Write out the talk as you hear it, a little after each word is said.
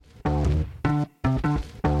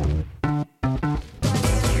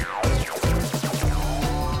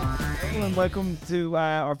welcome to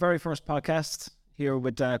our very first podcast here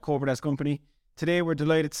with Corporate Company. Today we're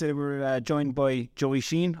delighted to say we're joined by Joey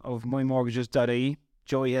Sheehan of mymortgages.ie.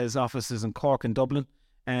 Joey has offices in Cork and Dublin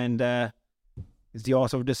and is the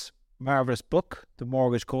author of this marvellous book, The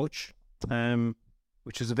Mortgage Coach,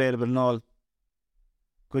 which is available in all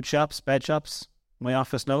good shops, bad shops, my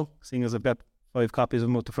office now, seeing as I've got 5 copies of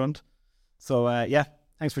them at the front. So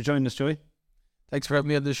thanks for joining us, Joey. Thanks for having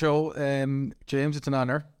me on the show, James. It's an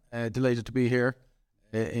honour. Delighted to be here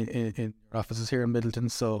in your offices here in Middleton.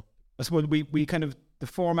 So I suppose we kind of, the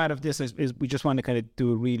format of this is we just want to kind of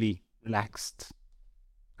do a really relaxed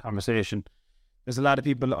conversation. There's a lot of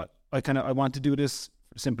people, I want to do this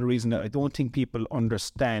for the simple reason that I don't think people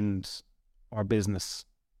understand our business.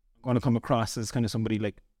 I'm going to come across as kind of somebody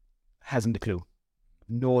like hasn't a clue,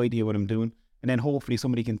 no idea what I'm doing, and then hopefully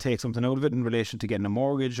somebody can take something out of it in relation to getting a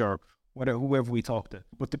mortgage or whatever, whoever we talk to.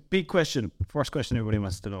 But the big question, first question everybody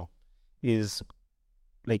wants to know is,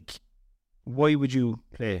 like, why would you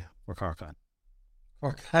play for Cork?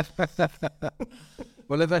 Well,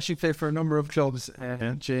 I've actually played for a number of clubs,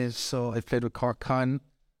 James. So I've played with Cork,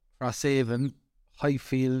 Crosshaven,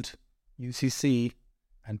 Highfield, UCC,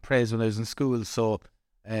 and Prez when I was in school. So,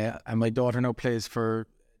 and my daughter now plays for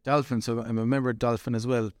Dolphin, so I'm a member of Dolphin as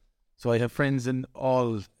well. So I have friends in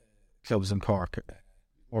all clubs in Cork.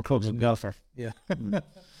 Or clubs in golfer. Yeah. Well,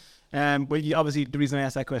 obviously, the reason I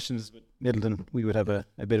asked that question is with Middleton, we would have a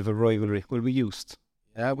bit of a rivalry. Well, we used.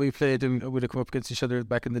 Yeah, we played and we'd have come up against each other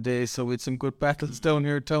back in the day, so we had some good battles down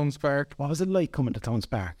here at Towns Park. What was it like coming to Towns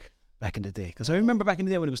Park back in the day? Because I remember back in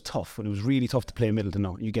the day when it was tough, when it was really tough to play Middleton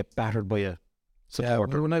now. You get battered by a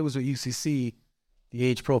supporter. Yeah, when I was with UCC, the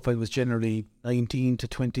age profile was generally 19 to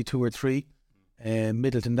 22 or 3.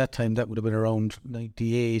 Middleton that time, that would have been around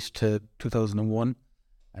 98 to 2001.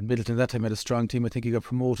 And Middleton that time had a strong team. I think he got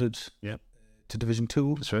promoted to Division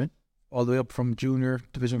 2. That's right. All the way up from junior,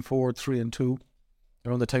 Division 4, 3 and 2.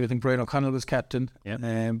 Around the time I think Brian O'Connell was captain.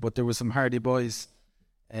 Yeah. But there were some hardy boys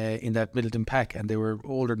in that Middleton pack, and they were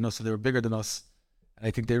older than us, so they were bigger than us. And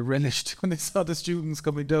I think they relished when they saw the students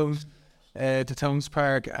coming down to Towns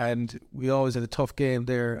Park, and we always had a tough game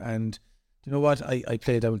there. And you know what? I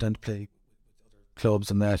played out and play with other clubs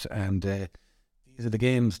and that, and these are the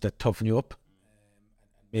games that toughen you up.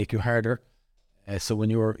 Make you harder. So when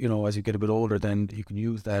you're, as you get a bit older, then you can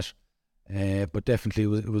use that. But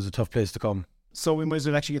definitely it was a tough place to come. So we might as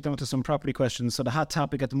well actually get down to some property questions. So the hot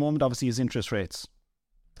topic at the moment obviously is interest rates.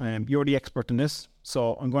 You're the expert in this,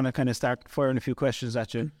 so I'm going to kind of start firing a few questions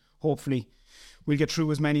at you. Hopefully we'll get through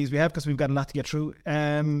as many as we have, because we've got a lot to get through.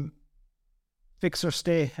 Fix or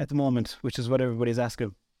stay at the moment, which is what everybody's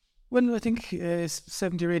asking. Well, I think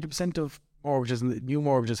 70 or 80% of mortgages and new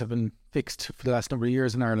mortgages have been fixed for the last number of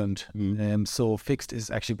years in Ireland. So fixed is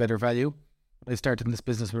actually better value. When I started in this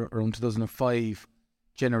business around 2005,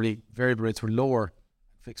 generally variable rates were lower,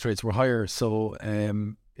 fixed rates were higher. So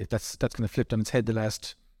that's kind of flipped on its head the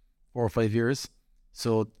last 4 or 5 years.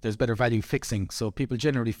 So there's better value fixing. So people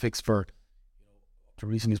generally fix for, up to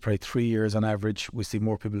recently, it's probably 3 years on average. We see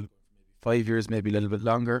more people 5 years, maybe a little bit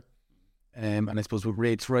longer. And I suppose with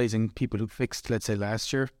rates rising, people who fixed, let's say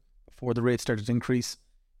last year, before the rate started to increase,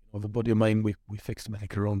 I have a buddy of mine, we fixed him I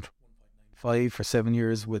think around 1.95 for 7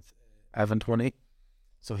 years with Avon 20.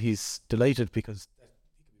 So he's delighted because he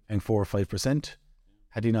could be paying 4 or 5%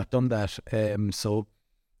 had he not done that. So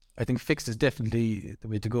I think fixed is definitely the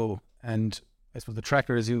way to go. And I suppose the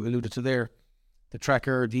tracker, as you alluded to there, the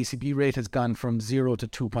ECB rate has gone from 0 to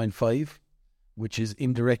 2.5, which is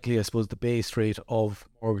indirectly, I suppose, the base rate of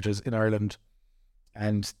mortgages in Ireland.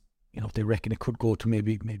 And they reckon it could go to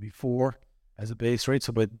maybe 4 as a base rate.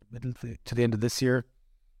 So by to the end of this year,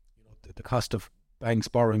 the cost of banks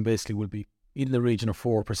borrowing basically will be in the region of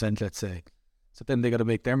 4%, let's say. So then they got to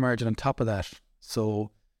make their margin on top of that.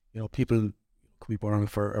 So, people could be borrowing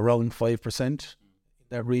for around 5% in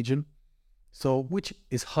that region. So, which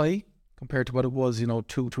is high compared to what it was,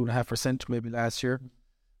 2.5% maybe last year.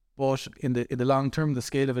 But in the long term, the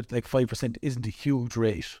scale of it, like 5% isn't a huge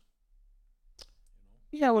rate.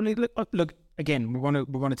 Yeah, well, look again, we're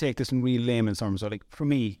going to take this in real layman's terms. So, like, for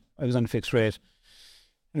me, I was on a fixed rate,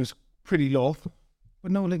 and it was pretty low.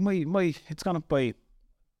 But no, like my it's gone up by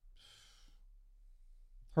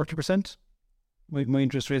 30%. My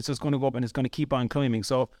interest rate is going to go up, and it's going to keep on climbing.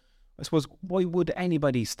 So, I suppose, why would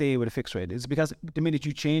anybody stay with a fixed rate? Is it because the minute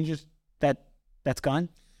you change it, that's gone?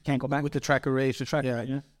 Can't go back with the tracker rate. The tracker,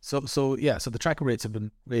 yeah. So the tracker rates have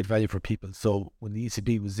been great value for people. So when the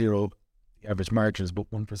ECB was 0, the average margin is about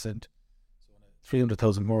 1%. So on a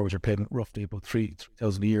 300,000 mortgage, you're paying roughly about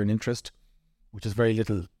 3,000 a year in interest, which is very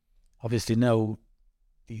little. Obviously now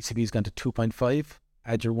the ECB's gone to 2.5,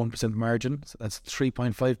 add your 1% margin, so that's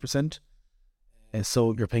 3.5%.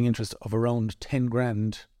 So you're paying interest of around 10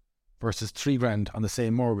 grand versus 3 grand on the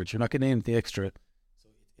same mortgage. You're not getting anything extra. So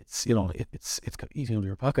it's, it's eating out of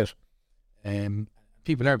your pocket.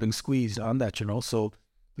 People are being squeezed on that, So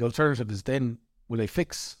the alternative is then, will I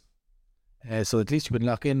fix? So at least you can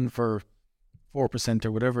lock in for 4%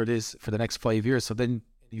 or whatever it is for the next 5 years. So then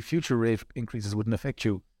the future rate increases wouldn't affect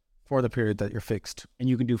you for the period that you're fixed. And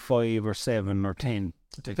you can do 5 or 7 or 10.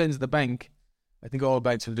 It depends on the bank. I think all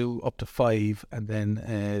banks will do up to 5, and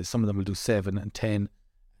then some of them will do 7 and 10.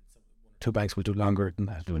 2 banks will do longer than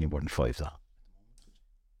that. Do any more than 5, though?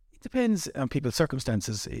 It depends on people's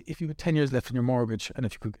circumstances. If you have 10 years left in your mortgage, and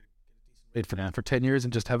if you could get a decent rate for that for 10 years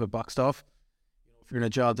and just have it boxed off, if you're in a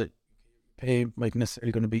job that pay might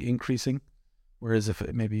necessarily going to be increasing, whereas if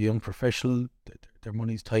it may be a young professional, their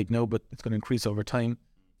money's tight now, but it's going to increase over time,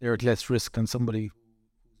 they're at less risk than somebody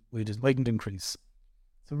whose wages mightn't increase.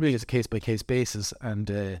 So really it's a case-by-case basis, and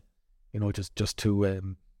just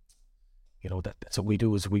to that's what we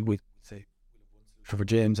do, is we say for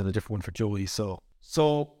James and a different one for Joey. So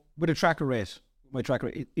with a tracker rate, my tracker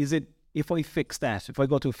rate, is it, if I fix that, if I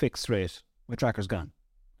go to a fixed rate, my tracker's gone?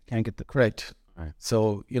 I can't get the... Correct. Right.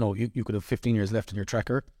 So, you could have 15 years left in your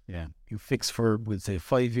tracker. Yeah. You fix for, we'll say,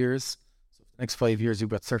 5 years. So for the next 5 years, you've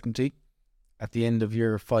got certainty. At the end of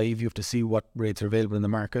year 5, you have to see what rates are available in the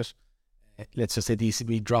market. Let's just say the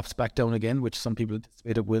ECB drops back down again, which some people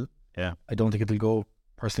anticipate it will. Yeah. I don't think it'll go,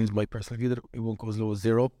 personally, it's my personal view, that it won't go as low as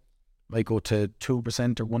 0. It might go to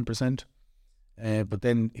 2% or 1%. But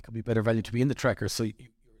then it could be better value to be in the tracker. So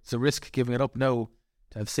it's a risk giving it up now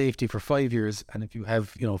to have safety for 5 years. And if you have,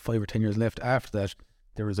 5 or 10 years left after that,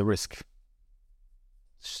 there is a risk.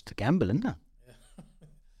 It's just a gamble, isn't it?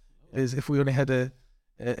 Is if we only had a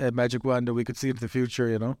magic wand that we could see into the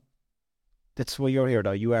future, That's why you're here,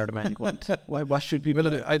 though. You are the magic wand. What should people...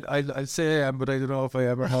 Well, I'd say I am, but I don't know if I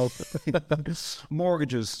ever help.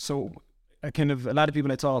 Mortgages. So a lot of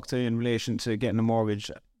people I talk to in relation to getting a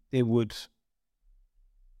mortgage, they would,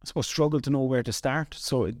 I suppose, struggle to know where to start.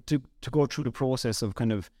 So to go through the process of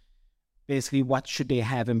basically what should they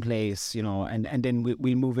have in place, and then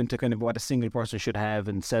we move into what a single person should have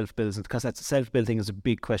and self-bills, because that self-bill thing is a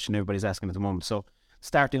big question everybody's asking at the moment. So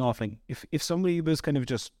starting off, like if somebody was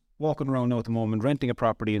just walking around now at the moment, renting a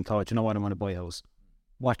property and thought, I want to buy a house,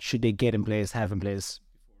 what should they get in place, have in place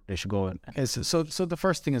before they should go in? So the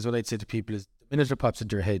first thing is what I'd say to people is, the minute it pops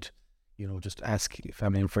into your head, just ask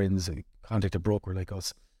family and friends, contact a broker like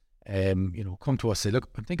us, come to us, say, look,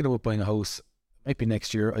 I'm thinking about buying a house, might be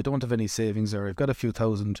next year, I don't have any savings, or I've got a few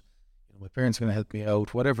thousand, my parents are going to help me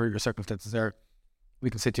out, whatever your circumstances are. We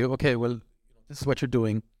can say to you, okay, well, this is what you're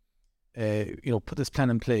doing, put this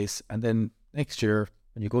plan in place, and then next year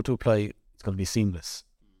when you go to apply, it's going to be seamless.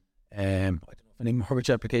 I don't know if any mortgage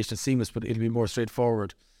application is seamless, but it'll be more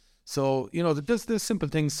straightforward. So, there's simple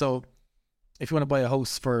things. So if you want to buy a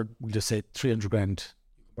house for, we'll just say 300 grand,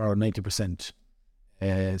 you can borrow 90%.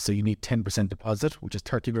 So you need 10% deposit, which is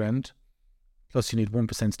 30 grand. Plus you need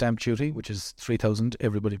 1% stamp duty, which is 3,000.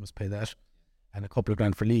 Everybody must pay that. And a couple of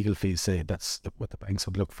grand for legal fees, say that's what the banks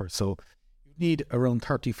would look for. So you need around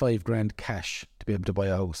 35 grand cash to be able to buy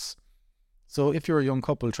a house. So if you're a young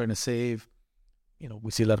couple trying to save,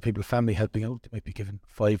 we see a lot of people, family helping out. They might be given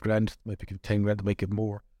 5 grand, they might be given 10 grand, they might give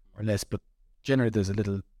more or less, but generally there's a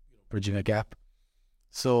little bridging a gap.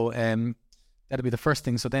 So that'll be the first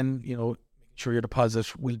thing. So then, making sure your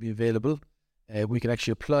deposit will be available. We can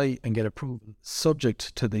actually apply and get approval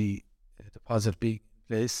subject to the deposit being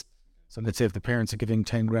in place. So let's say if the parents are giving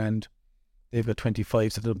 10 grand, they've got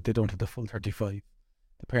 25, so they don't have the full 35.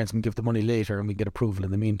 The parents can give the money later and we get approval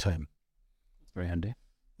in the meantime. Very handy.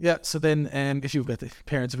 Yeah, so then if you've got the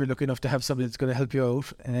parents, if you're lucky enough to have somebody that's going to help you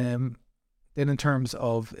out, then in terms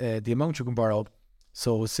of the amount you can borrow,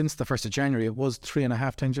 so since the 1st of January, it was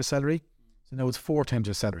 3.5 times your salary. So now it's 4 times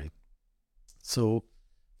your salary. So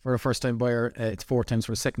for a first-time buyer, it's 4 times.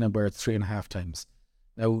 For a second-time buyer, it's 3.5 times.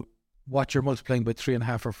 Now, what you're multiplying by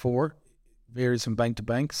 3.5 or 4 varies from bank to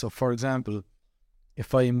bank. So, for example,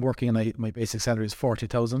 if I'm working and my basic salary is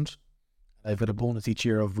 40,000, I've got a bonus each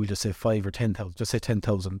year of, we'll just say 5 or 10,000, just say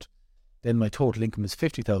 10,000, then my total income is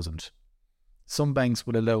 50,000. Some banks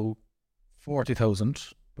will allow 40,000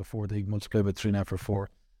 before they multiply by 3.5 or 4.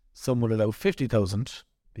 Some will allow 50,000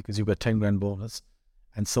 because you've got 10 grand bonus,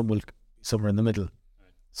 and some will somewhere in the middle.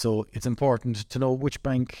 Right. So it's important to know which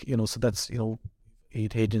bank, so that's,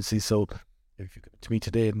 8 agencies. So if you come to me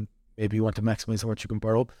today and maybe you want to maximize how much you can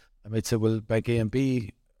borrow, I might say, well, bank A and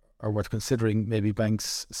B are worth considering. Maybe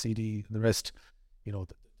banks CD and the rest, there's no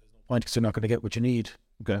point because you're not going to get what you need.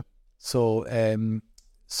 Okay. So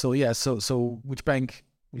So yeah, so which bank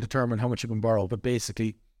will determine how much you can borrow? But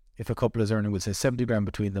basically, if a couple is earning, we'll say 70 grand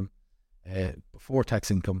between them, before tax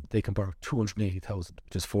income, they can borrow 280,000,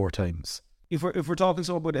 which is 4 times. If we're talking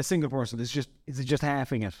so about a single person, is it just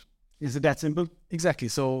halving it? Is it that simple? Exactly.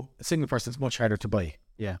 So a single person is much harder to buy.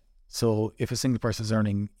 Yeah. So if a single person is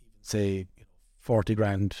earning, say, 40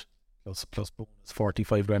 grand plus bonus,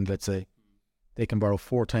 45 grand, let's say, they can borrow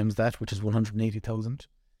 4 times that, which is 180,000.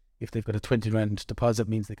 If they've got a 20 grand deposit,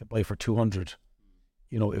 means they can buy for 200.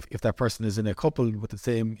 You know, if that person is in a couple with the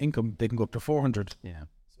same income, they can go up to 400. Yeah.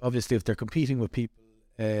 So obviously, if they're competing with people,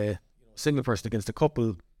 single person against a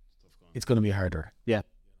couple, it's going to be harder. Yeah.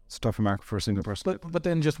 It's a tougher market for a single person. But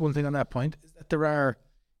then just one thing on that point is that there are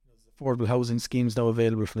affordable housing schemes now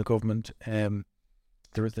available from the government.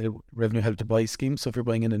 There is the revenue help to buy scheme. So if you're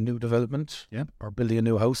buying in a new development, or building a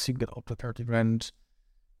new house, you can get up to 30 grand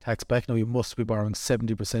tax back. Now you must be borrowing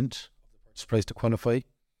 70% of the purchase price to qualify.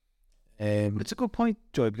 It's a good point,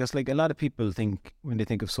 Joey, because like a lot of people think when they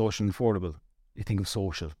think of social and affordable, they think of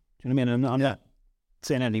social. Do you know what I mean? I'm not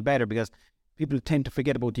saying any better, because people tend to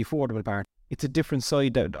forget about the affordable part. It's a different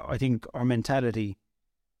side that I think our mentality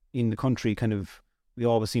in the country we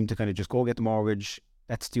always seem to kind of just go get the mortgage.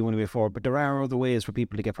 That's the only way forward. But there are other ways for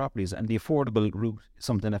people to get properties, and the affordable route is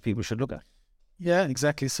something that people should look at. Yeah,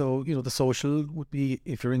 exactly. So, the social would be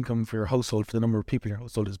if your income for your household, for the number of people in your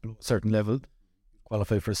household is below a certain level,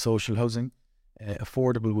 qualify for social housing.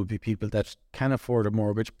 Affordable would be people that can afford a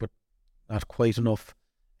mortgage, but not quite enough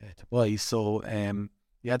to buy. So,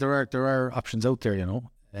 there are options out there,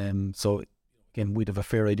 so again, we'd have a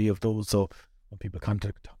fair idea of those. So when people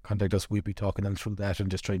contact us, we'd be talking them through that and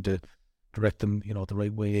just trying to direct them, the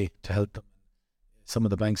right way to help them. Some of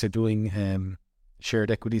the banks are doing shared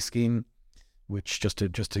equity scheme, which just to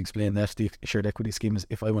explain that, the shared equity scheme is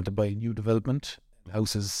if I want to buy a new development, the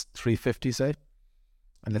house is 350, say,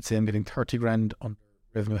 and let's say I'm getting 30 grand on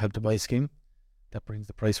revenue help to buy scheme, that brings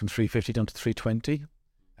the price from 350 down to 320.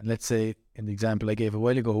 And let's say in the example I gave a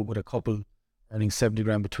while ago, with a couple earning 70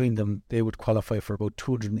 grand between them, they would qualify for about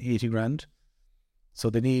 280 grand. So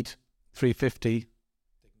they need 350,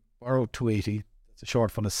 they can borrow 280, that's a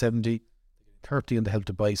shortfall of 70, 30 on the help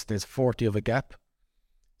to buy, so there's 40 of a gap.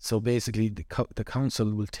 So basically the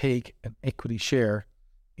council will take an equity share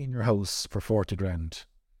in your house for 40 grand.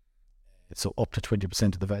 So up to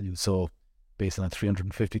 20% of the value. So based on a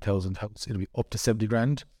 350,000 house, it'll be up to 70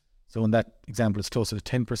 grand. So in that example, it's closer to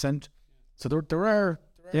 10%. So there are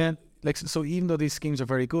so even though these schemes are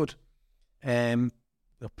very good, the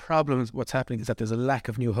problem is what's happening is that there's a lack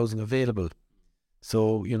of new housing available.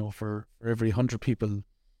 So, for every 100 people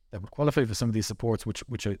that would qualify for some of these supports,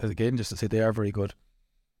 which again, just to say they are very good,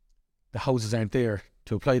 the houses aren't there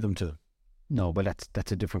to apply them to. No, but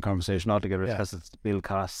that's a different conversation altogether, because it's bill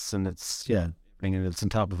costs and it's everything else on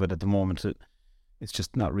top of it at the moment. It's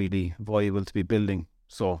just not really viable to be building.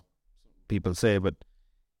 So people say, but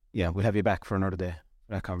we'll have you back for another day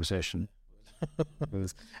for that conversation.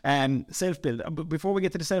 Self-build. But before we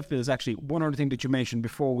get to the self-build, is actually one other thing that you mentioned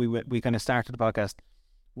before we kind of started the podcast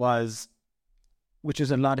was, which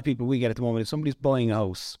is a lot of people we get at the moment, if somebody's buying a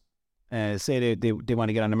house, say they want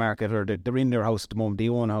to get on the market, or they're in their house at the moment, they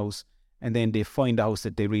own a house, and then they find a house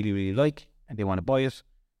that they really, really like and they want to buy it,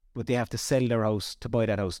 but they have to sell their house to buy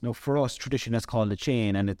that house. Now, for us, tradition, that's called a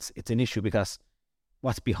chain, and it's an issue because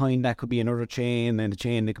what's behind that could be another chain, and the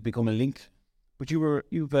chain, it could become a link. But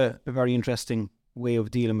you've a very interesting way of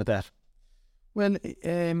dealing with that. Well,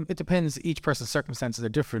 it depends. Each person's circumstances are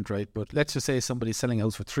different, right? But let's just say somebody's selling a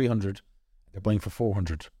house for 300, they're buying for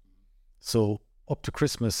 400. So up to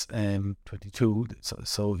Christmas 22,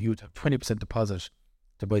 so you'd have 20% deposit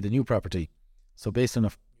to buy the new property. So based on a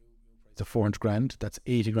price of 400 grand, that's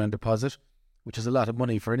 80 grand deposit, which is a lot of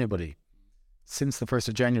money for anybody. Since the 1st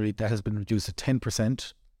of January, that has been reduced to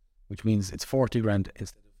 10%, which means it's 40 grand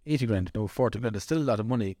instead of 80 grand. No, 40 grand is still a lot of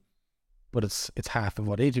money, but it's half of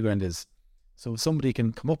what 80 grand is. So if somebody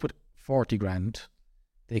can come up with 40 grand,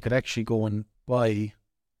 they could actually go and buy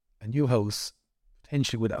a new house,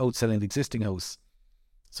 potentially without selling the existing house.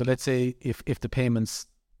 So let's say if the payments,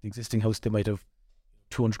 the existing house, they might have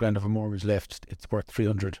 200 grand of a mortgage left, it's worth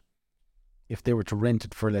 300. If they were to rent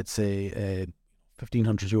it for, let's say,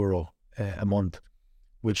 1,500 euro a month,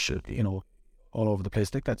 which, all over the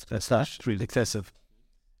place, like that's really excessive.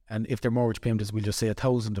 And if their mortgage payment is, we'll just say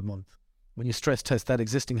 1,000 a month, when you stress test that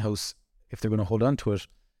existing house, if they're going to hold on to it,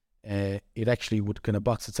 it actually would kind of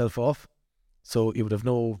box itself off. So it would have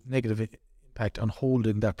no negative impact on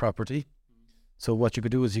holding that property. So what you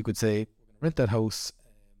could do is you could say, rent that house,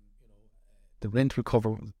 the rent will cover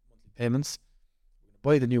monthly payments,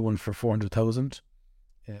 buy the new one for 400,000,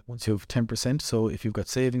 once you have 10%. So if you've got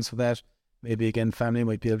savings for that, maybe again family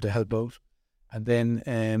might be able to help out. And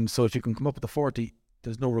then so if you can come up with the 40,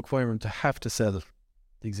 there's no requirement to have to sell the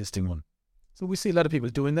existing one. So we see a lot of people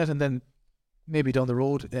doing that, and then maybe down the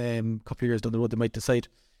road, a couple of years down the road, they might decide,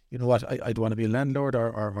 you know what, I'd want to be a landlord,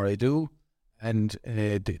 or I do, and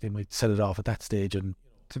they might sell it off at that stage. And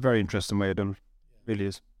it's a very interesting way of doing it. Really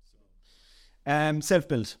is.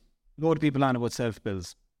 Self-build. A lot of people on about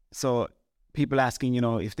self-builds. So people asking, you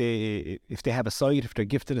know, if they have a site, if they're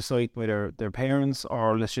gifted a site by their parents,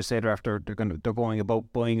 or let's just say they're going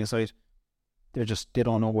about buying a site, they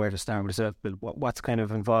don't know where to start with a self-build. What's kind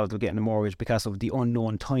of involved with getting a mortgage because of the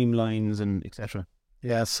unknown timelines and etc.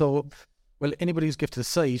 Yeah, so well, anybody who's gifted a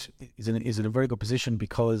site is in a very good position,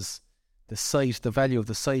 because the value of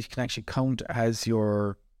the site can actually count as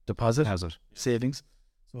your deposit savings.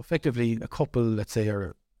 So effectively, a couple, let's say, or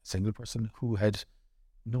a single person who had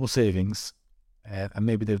no savings, and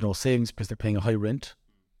maybe they have no savings because they're paying a high rent.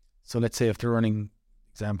 So let's say if they're earning,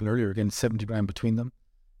 example earlier again, 70 grand between them,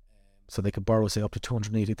 so they could borrow, say, up to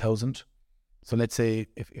 280,000. So let's say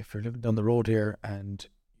if you're living down the road here and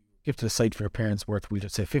gifted a site for your parents worth, we'll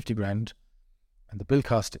just say 50 grand, and the bill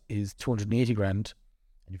cost is 280 grand,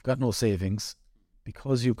 and you've got no savings,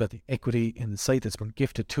 because you've got the equity in the site that's been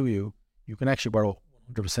gifted to you, you can actually borrow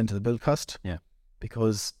 100% of the bill cost. Yeah.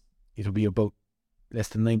 Because it'll be about less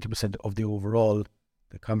than 90% of the overall,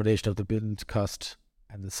 the combination of the build cost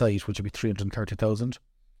and the site, which would be 330,000.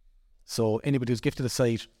 So anybody who's gifted a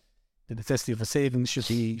site, the necessity of a savings should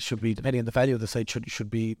be depending on the value of the site, should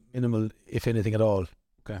be minimal, if anything at all.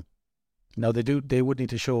 Okay. Now they would need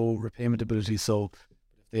to show repayment ability. So if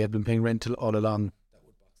they had been paying rent all along, that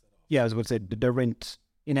would box that off. Yeah, I was about to say the rent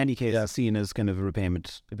in any case is seen as kind of a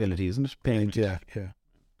repayment ability, isn't it? Payment. Yeah. Okay.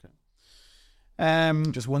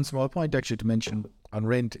 Just one small point actually to mention on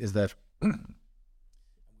rent is that we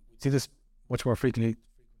see this much more frequently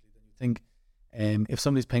than you think. If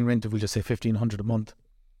somebody's paying rent, if we'll just say 1,500 a month,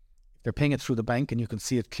 if they're paying it through the bank and you can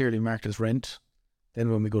see it clearly marked as rent, then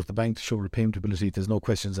when we go to the bank to show repayment ability, there's no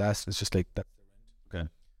questions asked. It's just like that's the rent.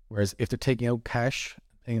 Okay. Whereas if they're taking out cash,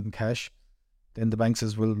 paying it in cash, then the bank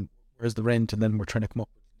says, well, where's the rent? And then we're trying to come up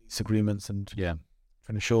with lease agreements and trying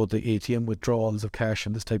to show the ATM withdrawals of cash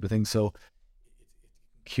and this type of thing. So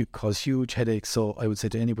it cause huge headaches. So I would say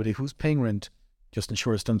to anybody who's paying rent, just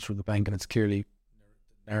ensure it's done through the bank and it's clearly,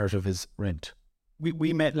 the narrative is rent.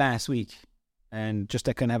 We met last week and just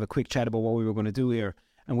to kind of have a quick chat about what we were going to do here,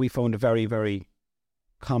 and we found a very, very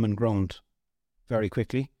common ground very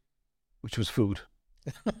quickly, which was food.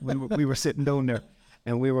 we were sitting down there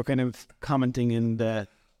and we were kind of commenting and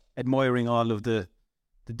admiring all of the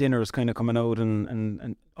dinners kind of coming out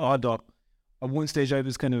and although at one stage I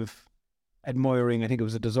was kind of admiring, I think it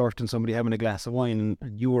was a dessert and somebody having a glass of wine,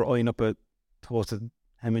 and you were eyeing up a toasted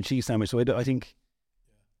ham and cheese sandwich. So I think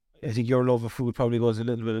your love of food probably goes a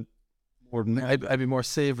little bit more than that. I'd be more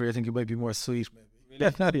savoury. I think it might be more sweet.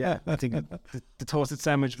 Maybe. Yeah, I think the toasted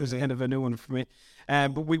sandwich was kind of a new one for me.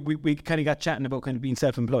 But we kind of got chatting about kind of being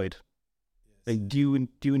self-employed. Like, do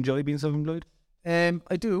you enjoy being self-employed?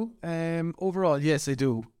 I do. Overall, yes, I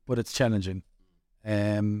do. But it's challenging.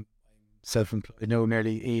 Self-employed now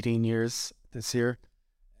nearly 18 years this year.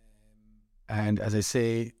 And as I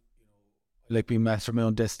say, I like being master of my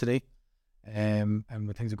own destiny. And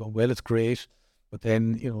when things are going well, it's great. But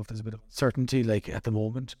then, if there's a bit of uncertainty, like at the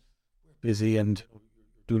moment, we're busy and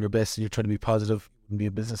doing your best and you're trying to be positive, it wouldn't be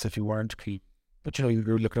a business if you weren't. But,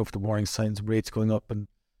 you're looking out for the warning signs, rates going up and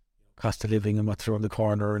cost of living and what's around the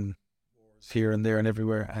corner and here and there and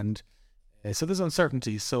everywhere. And so there's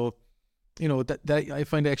uncertainty. So, that I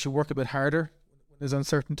find I actually work a bit harder when there's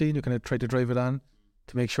uncertainty, and you kind of try to drive it on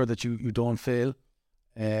to make sure that you don't fail.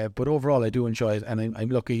 But overall, I do enjoy it, and I'm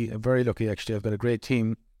lucky, I'm very lucky actually. I've got a great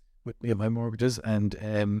team with me at my mortgages,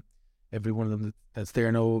 and every one of them that's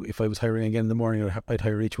there now, if I was hiring again in the morning, I'd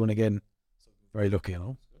hire each one again. So very lucky,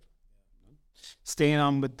 Staying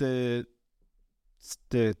on with the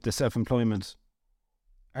self-employment,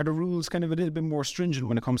 are the rules kind of a little bit more stringent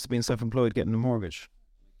when it comes to being self-employed, getting a mortgage?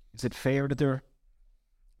 Is it fair that they're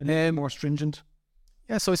a little more stringent?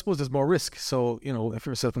 Yeah, so I suppose there's more risk. So, if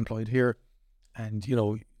you're self-employed here and,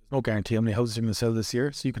 there's no guarantee how many houses you're going to sell this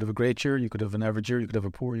year. So you could have a great year, you could have an average year, you could have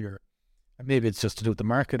a poor year. And maybe it's just to do with the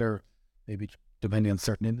market, or maybe depending on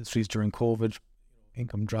certain industries during COVID,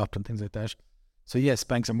 income dropped and things like that. So yes,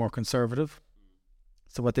 banks are more conservative.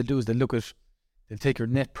 So what they'll do is they'll take your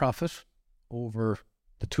net profit over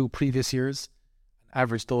the 2 previous years and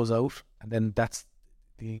average those out, and then that's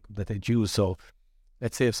the income that they'd use. So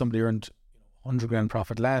let's say if somebody earned 100 grand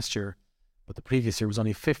profit last year, but the previous year was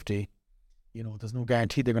only 50, there's no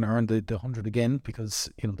guarantee they're going to earn the 100 again because,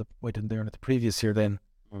 why didn't they earn it the previous year then?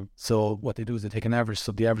 So what they do is they take an average.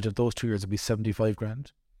 So the average of those 2 years would be 75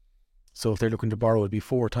 grand. So if they're looking to borrow, it'd be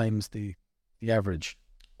 4 times the average.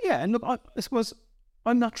 Yeah, and look, I suppose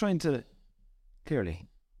I'm not trying to, clearly,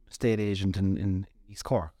 estate agent in East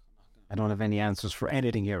Cork. I don't have any answers for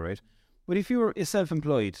anything here, right? But if you're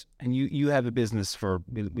self-employed and you have a business for,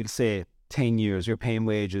 we'll say, 10 years, you're paying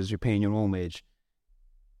wages, you're paying your own wage.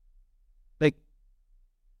 Like,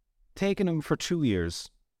 taking them for 2 years,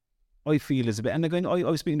 I feel is a bit. And again, I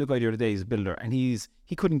was speaking to a guy the other day, he's a builder, and he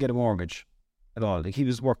couldn't get a mortgage at all. Like, he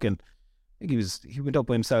was working, I think he went up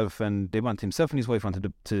by himself, and himself and his wife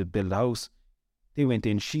wanted to build a house. They went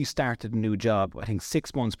in, she started a new job, I think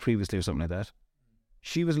 6 months previously or something like that.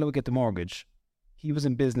 She was allowed to get the mortgage. He was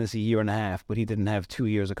in business a year and a half, but he didn't have 2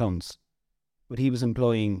 years accounts. But he was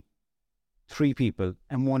employing 3 people,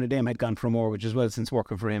 and one of them had gone for a mortgage as well since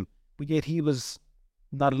working for him. But yet he was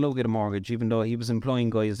not allowed to get a mortgage, even though he was employing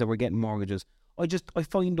guys that were getting mortgages. I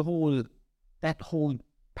find that whole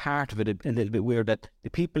part of it a little bit weird, that the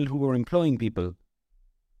people who are employing people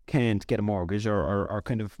can't get a mortgage or are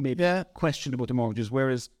kind of maybe questioned about the mortgages,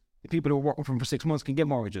 whereas the people who are working for 6 months can get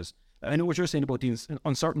mortgages. I know what you're saying about the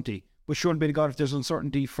uncertainty, but surely, by God, if there's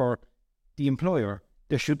uncertainty for the employer,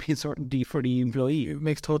 there should be uncertainty for the employee. It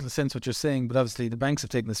makes total sense what you're saying, but obviously the banks have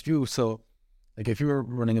taken this view. So, like, if you're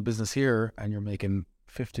running a business here and you're making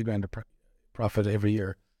 50 grand of profit every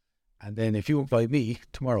year, and then if you employ me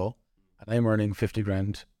tomorrow and I'm earning 50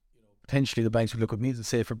 grand, potentially the banks would look at me as a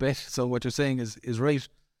safer bet. So what you're saying is right,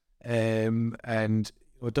 and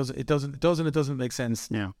it doesn't make sense.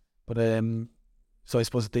 Yeah. But so I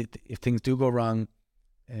suppose if things do go wrong,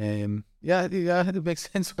 it makes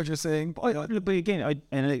sense what you're saying. But again,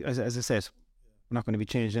 as I said, we're not going to be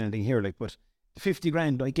changing anything here. Like, but the 50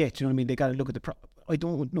 grand, I get. You know what I mean? They got to look at I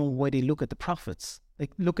don't know why they look at the profits.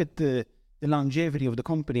 Like, look at the longevity of the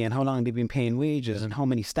company and how long they've been paying wages and how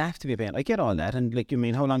many staff to be paying. I get all that, and like, you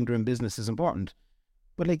mean, how long they're in business is important.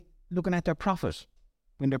 But like, looking at their profit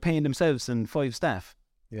when they're paying themselves and 5 staff,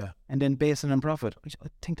 and then basing on profit, I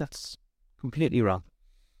think that's completely wrong.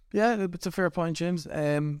 Yeah, it's a fair point, James.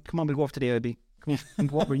 Come on, we'll go off to the IB. Come on,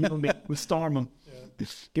 go over, you and me. We'll storm them.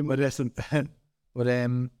 Give them a lesson. But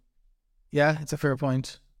it's a fair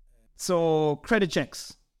point. So, credit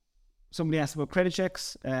checks. Somebody asked about credit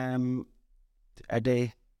checks. Are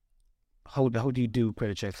they? How do you do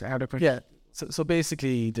credit checks? Are there credit checks? So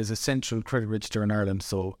basically, there's a central credit register in Ireland.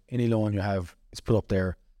 So any loan you have is put up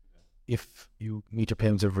there. If you meet your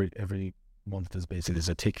payments every month, there's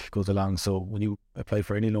a tick goes along. So when you apply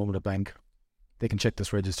for any loan with a bank, they can check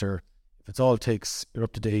this register. If it's all ticks, you're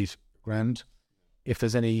up to date, grand. If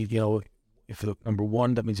there's any, if look, number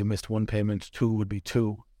 1, that means you missed 1 payment. 2 would be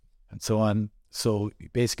 2, and so on. So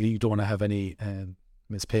basically, you don't want to have any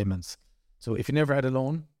missed payments. So if you never had a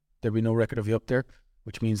loan, there'll be no record of you up there,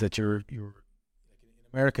 which means that you're in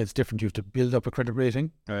America, it's different. You have to build up a credit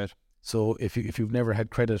rating. Right. So if you've never had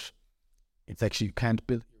credit, it's actually, you can't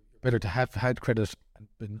build. Better to have had credit and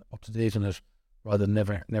been up to date on it rather than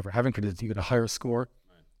never having credit. You get a higher score.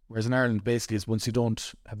 Right. Whereas in Ireland, basically, it's once you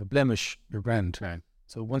don't have a blemish, you're grand. Right.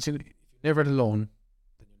 So if you never had a loan,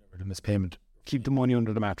 then you never had a missed payment. Keep the money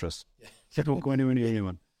under the mattress. Don't go anywhere near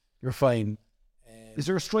anyone. You're fine. Is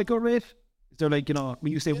there a strikeout rate? Is there, like,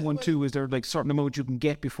 when you say 1, 2, is there like certain amount you can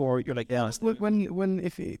get before you're like, so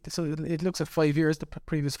it looks at 5 years, the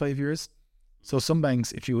previous 5 years. So some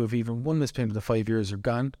banks, if you have even 1 missed payment of 5 years, you're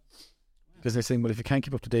gone. Because they're saying, well, if you can't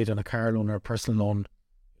keep up to date on a car loan or a personal loan,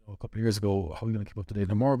 a couple of years ago, how are you going to keep up to date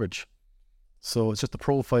on a mortgage? So it's just the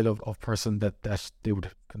profile of person that they would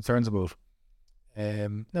have concerns about.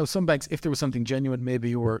 Now, some banks, if there was something genuine, maybe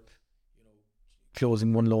you were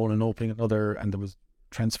closing one loan and opening another, and there was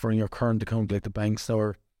transferring your current account, like the banks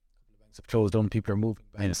have closed down, people are moving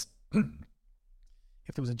banks.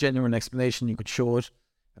 If there was a genuine explanation, you could show it,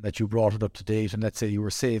 and that you brought it up to date, and let's say you were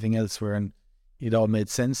saving elsewhere and it all made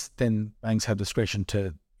sense, then banks have discretion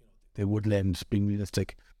they would lend, being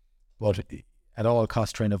realistic, but at all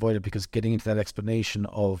costs try and avoid it, because getting into that explanation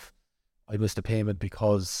of I missed a payment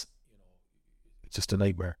because it's just a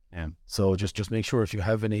nightmare. Yeah. So just make sure if you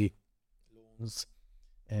have any loans,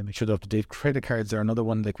 make sure they're up to date. Credit cards are another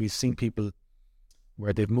one. Like, we've seen people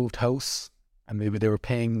where they've moved house and maybe they were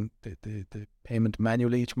paying the payment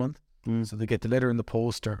manually each month. So they get the letter in the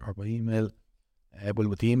post or by email. Well,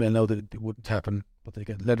 with the email now, that it wouldn't happen, but they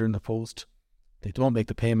get a letter in the post. They don't make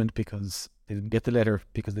the payment because they didn't get the letter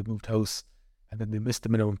because they moved house, and then they missed the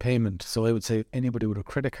minimum payment. So I would say anybody with a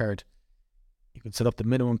credit card, you can set up the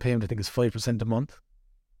minimum payment. I think it's 5% a month.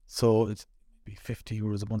 So it's be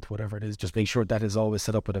 €50 a month, whatever it is. Just make sure that is always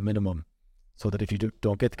set up at a minimum. so that if you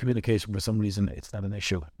don't get the communication for some reason, it's not an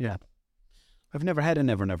issue. Yeah. I've never had a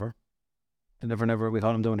never never. The never never, we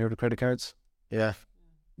call them down here, the credit cards. Yeah.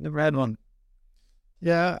 Never had one.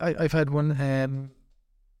 Yeah, I've had one.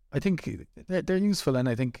 I think they're useful, and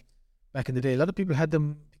I think back in the day, a lot of people had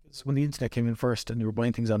them because when the internet came in first and you were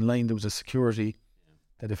buying things online, there was a security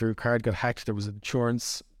that if your card got hacked, there was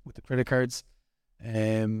insurance with the credit cards.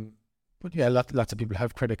 But yeah, lots of people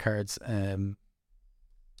have credit cards.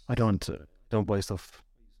 I don't buy stuff.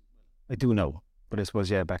 I do know, but I suppose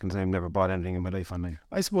back in the time, never bought anything in my life online.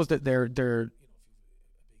 I suppose that they're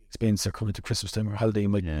expense are coming to Christmas time or holiday, you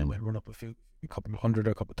might run up a couple of hundred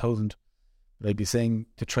or a couple of thousand. But I'd be saying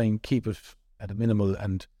to try and keep it at a minimal,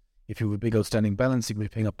 and if you have a big outstanding balance, you can be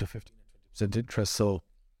paying up to 15% interest. So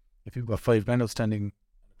if you've got $5,000 outstanding on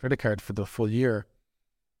a credit card for the full year,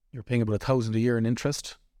 you're paying about $1,000 a year in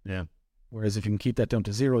interest. Yeah. Whereas if you can keep that down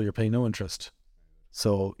to zero, you're paying no interest.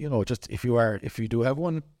 So, just if you do have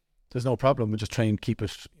one, there's no problem. We just try and keep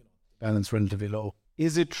it balanced relatively low.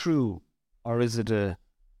 Is it true, or is it a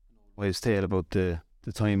wives' tale about the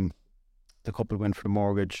time the couple went for the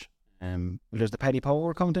mortgage? Well, there's the Paddy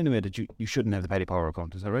Power account anyway, that you shouldn't have the Paddy Power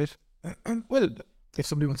account, is that right? Well, if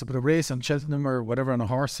somebody wants to put a race on Cheltenham or whatever on a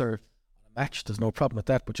horse or a match, there's no problem with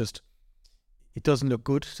that, but just it doesn't look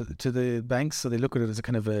good to the banks, so they look at it as a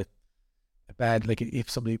kind of a bad, like if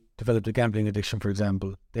somebody developed a gambling addiction, for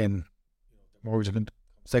example, then the mortgage will come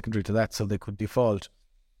secondary to that, so they could default.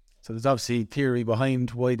 So there's obviously theory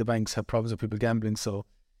behind why the banks have problems with people gambling. So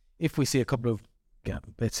if we see a couple of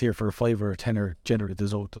bets here for a 5 or a 10, generally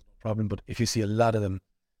there's no problem, but if you see a lot of them,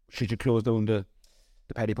 should you close down the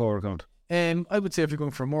Paddy Power account? I would say if you're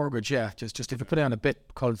going for a mortgage, just if you put it on a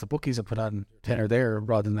bet, call it the bookies and put on tenner there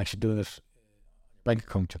rather than actually doing it bank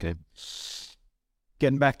account. Okay.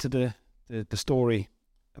 Getting back to the story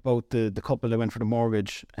about the couple that went for the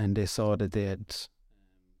mortgage, and they saw that they had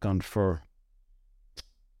gone for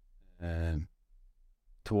to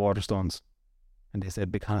Waterstones, and they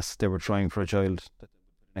said because they were trying for a child that they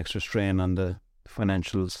would put an extra strain on the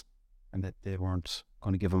financials and that they weren't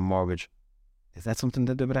going to give them a mortgage. Is that something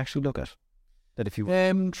that they would actually look at? That if you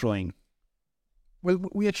were trying? Well,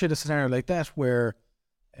 we actually had a scenario like that where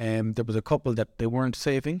there was a couple that they weren't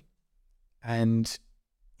saving, and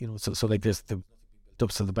so like this,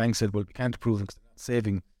 so the bank said, well, we can't prove them because they're not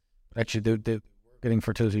saving, but actually they were getting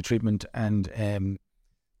fertility treatment, and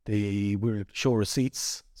they were show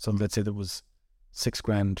receipts. So let's say there was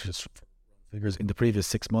 $6,000 just for figures in the previous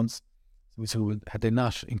 6 months. So had they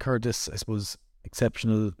not incurred this, I suppose,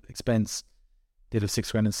 exceptional expense, they'd have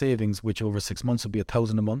 $6,000 in savings, which over 6 months would be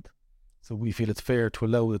 $1,000 a month. So we feel it's fair to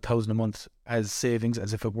allow the $1,000 a month as savings,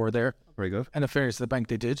 as if it were there. Very good. And in fairness to the bank,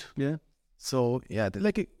 they did. Yeah. So yeah,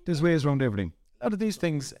 there's ways around everything. A lot of these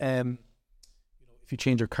things, if you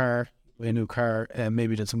change your car, buy a new car,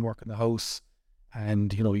 maybe did some work in the house,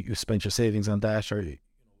 and you spent your savings on that, or you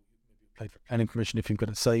applied for planning permission if you've got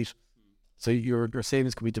a site. So your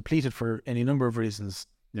savings could be depleted for any number of reasons.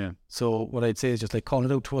 Yeah. So what I'd say is just like call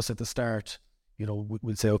it out to us at the start.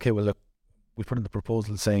 We'll say, okay, well look, we put in the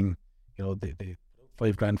proposal saying, they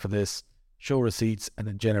 $5,000 for this, show receipts, and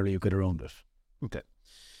then generally you get around it. Okay.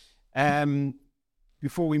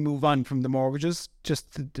 Before we move on from the mortgages,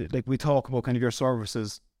 just like we talk about kind of your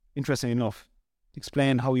services, interesting enough,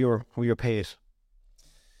 explain how you're paid.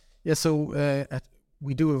 Yeah, so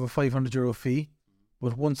we do have a €500 fee,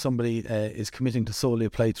 but once somebody is committing to solely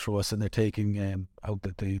apply through us and they're taking out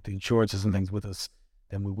the insurances and things with us,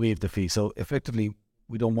 then we waive the fee. So effectively,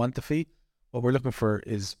 we don't want the fee. What we're looking for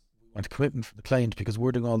is we want a commitment from the client, because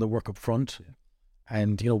we're doing all the work up front. Yeah.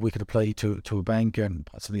 And, we could apply to a bank and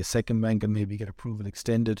possibly a second bank and maybe get approval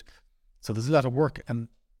extended. So there's a lot of work, and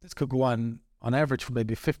this could go on average for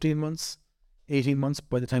maybe 15 months, 18 months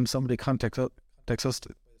by the time somebody contacts us, by the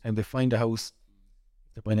time they find a house.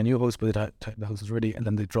 They're buying a new house by the time the house is ready, and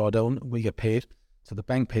then they draw down, we get paid. So the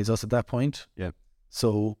bank pays us at that point. Yeah.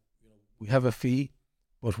 So we have a fee,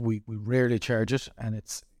 but we rarely charge it, and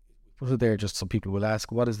we put it there just so people will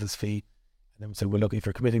ask, what is this fee? And then we say, well, look, if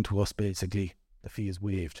you're committing to us, basically, the fee is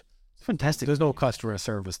waived. It's fantastic. There's no cost for a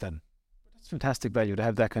service then. It's fantastic value to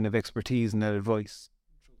have that kind of expertise and that advice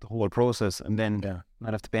through the whole process, and then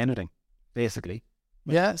not have to pay anything, basically.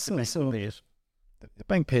 Yeah, so the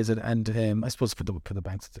bank pays it, and I suppose for the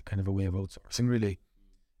banks it's a kind of a way of outsourcing, really.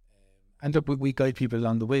 And look, we guide people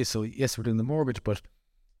along the way. So yes, we're doing the mortgage, but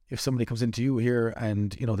if somebody comes into you here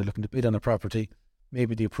and they're looking to bid on a property,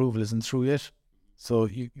 maybe the approval isn't through yet. So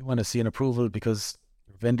you want to see an approval because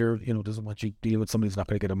your vendor doesn't want you dealing with somebody who's not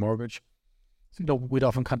going to get a mortgage. So we'd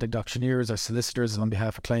often contact auctioneers or solicitors on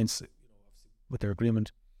behalf of clients with their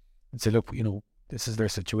agreement and say, look, this is their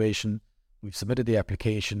situation. we've submitted the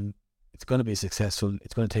application. It's going to be successful.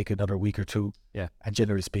 It's going to take another week or two. Yeah. And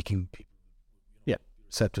generally speaking, people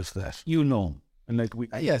receptive to that. And like we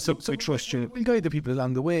trust you. We guide the people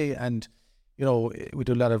along the way, and we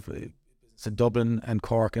do a lot of business in Dublin and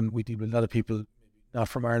Cork, and we deal with a lot of people not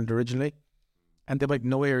from Ireland originally, and they might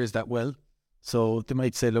know areas that well, so they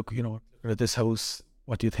might say, look, at this house,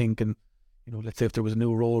 what do you think? And let's say if there was a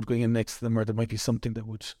new road going in next to them, or there might be something that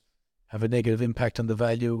would have a negative impact on the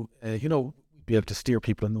value, we'd be able to steer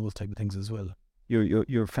people on those type of things as well.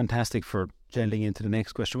 You're fantastic for gelling into the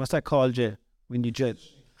next question. What's that called, Jay? When you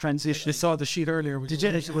transition? I saw the sheet earlier. Did you?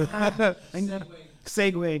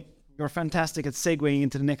 Segue. You're fantastic at segueing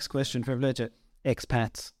into the next question. For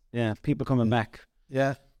expats, people coming back.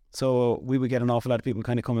 Yeah. So we would get an awful lot of people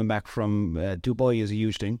kind of coming back from Dubai is a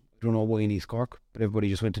huge thing. I don't know why in East Cork, but everybody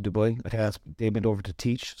just went to Dubai. I think they went over to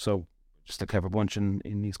teach, so just a clever bunch in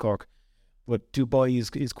East Cork. But Dubai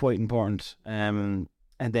is quite important. And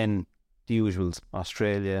then the usuals,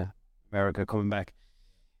 Australia, America coming back.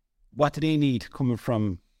 What do they need coming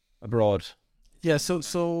from abroad? Yeah,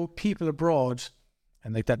 so people abroad,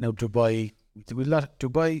 and like that now, Dubai,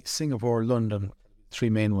 Dubai, Singapore, London, 3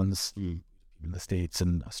 main ones in the States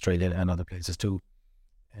and Australia and other places too.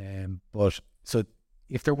 But so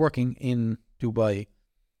if they're working in Dubai,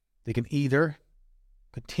 they can either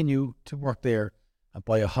continue to work there and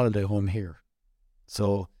buy a holiday home here.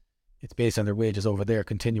 So it's based on their wages over there,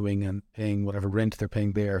 continuing and paying whatever rent they're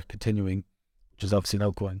paying there, continuing, which is obviously an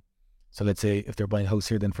outgoing. So let's say if they're buying a house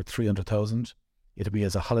here then for 300,000, it'll be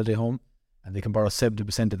as a holiday home, and they can borrow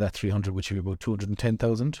 70% of that 300, which would be about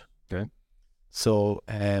 210,000. Okay. So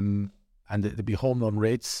and there'll be home loan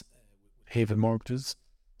rates, haven mortgages,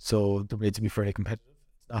 so the rates will be fairly competitive.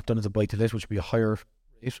 It's not done as a buy to let, which would be a higher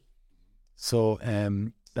rate. So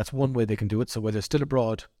that's one way they can do it. So while they're still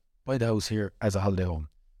abroad, buy the house here as a holiday home,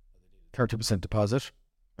 30% deposit,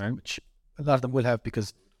 right, which a lot of them will have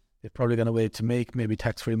because they've probably gone away to make maybe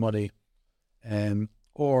tax-free money.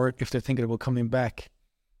 Or if they're thinking about coming back,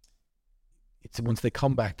 it's once they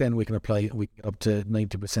come back, then we can apply. We can get up to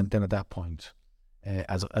 90% then at that point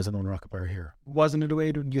as an owner-occupier here. Wasn't it a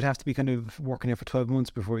way you'd have to be kind of working here for 12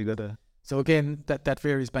 months before you got a... So again, that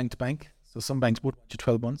varies bank to bank. So some banks would want you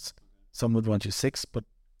 12 months, some would want you 6, but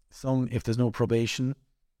some, if there's no probation,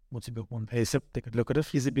 once you book one pay slip, they could look at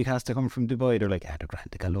it. Is it because they come from Dubai? They're like, they're grand,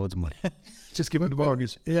 they got loads of money. Just give them the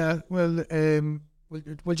mortgage. Yeah, well,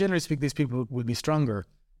 generally speaking, these people will be stronger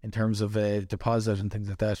in terms of deposit and things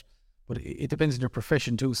like that. But it depends on your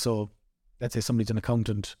profession too. So let's say somebody's an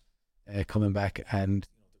accountant coming back and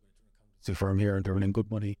it's a firm here and they're earning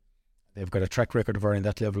good money. They've got a track record of earning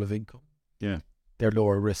that level of income. Yeah. They're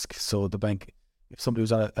lower risk. So the bank, if somebody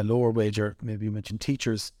was on a lower wage, or maybe you mentioned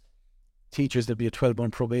teachers, there'd be a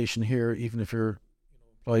 12-month probation here, even if you're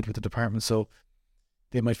employed with the department. So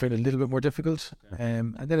they might find it a little bit more difficult. Okay.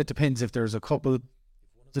 And then it depends if there's a couple, one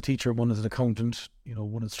is a teacher, one is an accountant,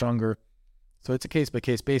 one is stronger. So it's a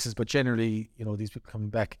case-by-case basis, but generally, these people coming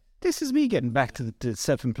back. This is me getting back to the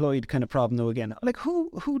self-employed kind of problem though again. Like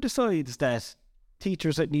who decides that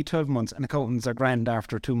teachers that need 12 months and accountants are grand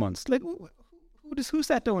after 2 months? Like who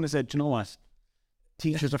sat down and said, do you know what?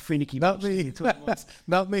 Teachers are finicky. Not me. 12 months.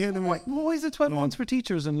 Not me anymore. Why is it 12 months for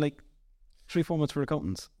teachers and like 3-4 months for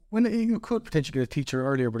accountants? When you could potentially get a teacher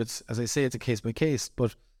earlier, but it's, as I say, it's a case by case.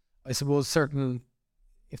 But I suppose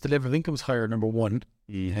if the level of income is higher, number one,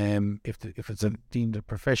 if it's deemed a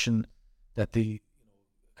profession that the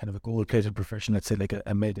kind of a gold-plated profession, let's say like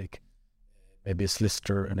a medic, maybe a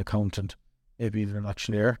solicitor, an accountant, maybe even an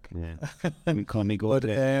auctioneer. Yeah, call me gold.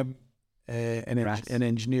 But an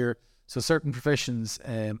engineer. So certain professions,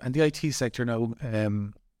 and the IT sector now,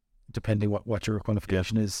 depending what your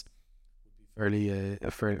qualification is,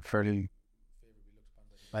 fairly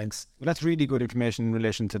banks. Well, that's really good information in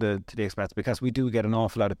relation to the expats, because we do get an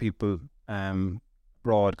awful lot of people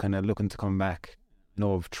abroad kind of looking to come back. I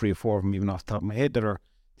know of 3 or 4 of them, even off the top of my head, that are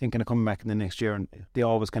thinking of coming back in the next year, and they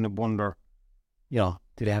always kind of wonder, do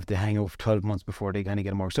they have to hang over for 12 months before they kind of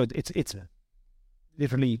get a mortgage? So it's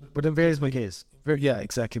literally, but invariably case. Yeah,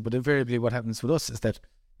 exactly. But invariably what happens with us is that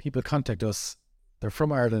people contact us, they're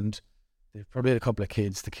from Ireland, they've probably had a couple of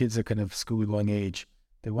kids, the kids are kind of school-going age,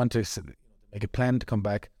 they want to make a plan to come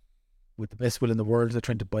back with the best will in the world. They're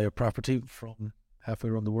trying to buy a property from halfway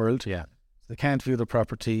around the world. Yeah. So they can't view the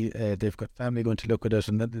property, they've got family going to look at it,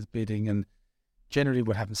 and then there's bidding, and generally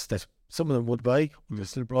what happens is that some of them would buy, they're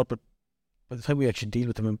still abroad, but by the time we actually deal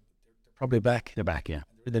with them, they're probably back. They're back, yeah.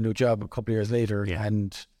 In the new job a couple of years later, yeah.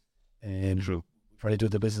 And true. Probably do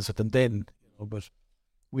the business with them then, but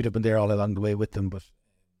we'd have been there all along the way with them. But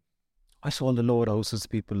I sold a load of houses to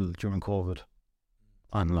people during COVID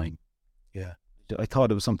online. Yeah. I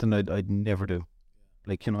thought it was something I'd never do.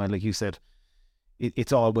 Like, like you said,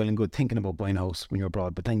 it's all well and good thinking about buying a house when you're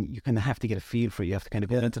abroad, but then you kind of have to get a feel for it. You have to kind of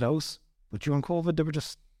get into the house. But during COVID, they were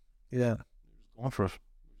just going for it,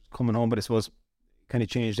 coming home. But I suppose it kind of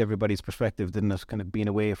changed everybody's perspective, didn't it? Kind of being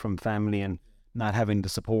away from family and not having the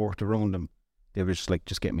support around them. They were just like,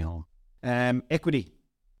 just get me home. Equity,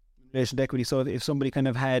 in relation to equity. So if somebody kind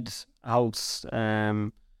of had a house,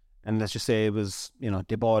 and let's just say it was,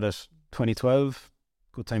 they bought it 2012,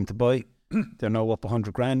 good time to buy. They're now up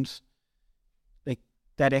 100 grand. Like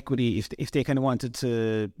that equity, if they kind of wanted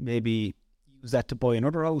to maybe use that to buy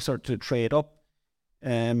another house or to trade up,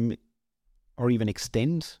 or even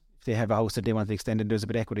extend, if they have a house that they want to extend and there's a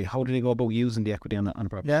bit of equity, how do they go about using the equity on a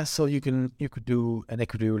property? Yeah, so you could do an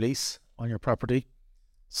equity release on your property.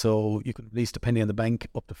 So you can release, depending on the bank,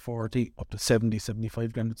 up to 40, up to 70,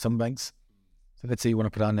 75 grand with some banks. So let's say you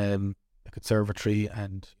want to put on a conservatory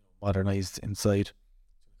and modernise inside.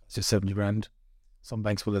 It's just 70 grand. Some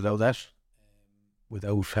banks will allow that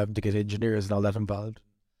without having to get engineers and all that involved,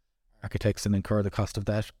 architects, and incur the cost of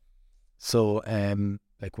that. So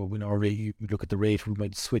like what we normally, you look at the rate, we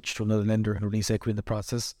might switch to another lender and release equity in the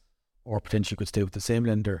process, or potentially could stay with the same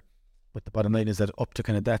lender. But the bottom line is that up to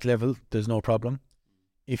kind of that level, there's no problem.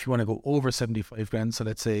 If you want to go over 75 grand, so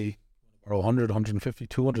let's say, or 100, 150,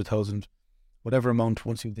 200,000, whatever amount,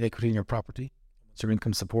 once you have the equity in your property, once your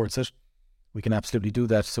income supports it, we can absolutely do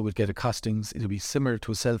that. So we'd get a costings, it'll be similar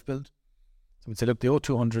to a self-build. So we'd say, look, they owe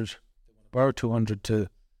 200, borrow 200 to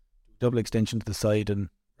double extension to the side and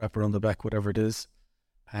wrap around the back, whatever it is.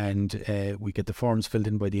 And we get the forms filled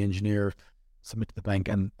in by the engineer, submit to the bank,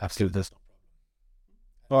 and absolutely there's no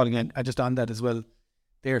problem. Well, again, I just on that as well,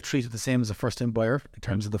 they are treated the same as a first-time buyer in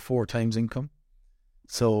terms of the 4 times income.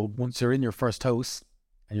 So once you're in your first house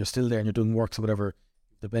and you're still there and you're doing works or whatever,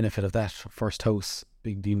 the benefit of that first house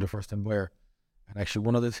being deemed a first-time buyer. And actually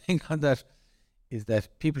one other thing on that is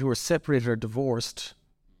that people who are separated or divorced,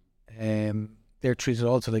 they're treated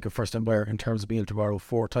also like a first-time buyer in terms of being able to borrow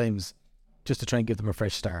 4 times just to try and give them a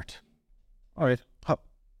fresh start. All right.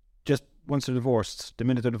 Just once they're divorced, the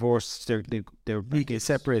minute they're divorced, they're legally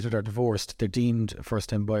separated or divorced, they're deemed a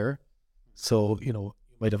first-time buyer. So, you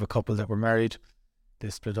might have a couple that were married, they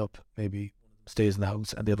split up, maybe one of them stays in the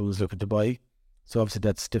house and the other one's looking to buy. So obviously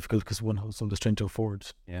that's difficult because one household is trying to afford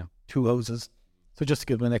 2 houses. So just to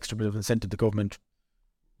give them an extra bit of incentive, the government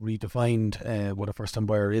redefined what a first-time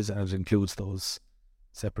buyer is, and it includes those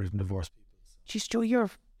separated and divorced people. Jeez, Joe, you're an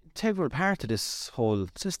integral part of this whole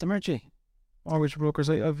system, aren't you? Mortgage brokers,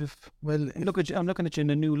 I'm looking at you in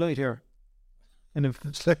a new light here. And if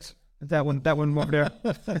it's like that one more there.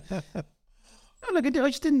 No, look, I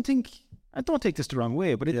just didn't think, I don't take this the wrong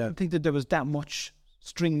way, but I didn't think that there was that much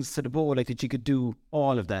strings to the bow, like that you could do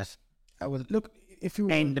all of that. Look, if you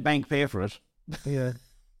and the bank pay for it. Yeah.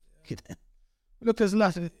 Look, there's a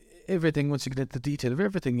lot of everything once you get into the detail of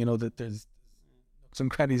everything, that there's some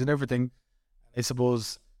crannies and everything. I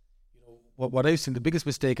suppose what I've seen, the biggest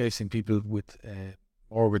mistake I've seen people with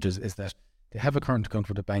mortgages is that they have a current account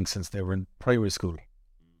with a bank since they were in primary school,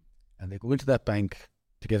 and they go into that bank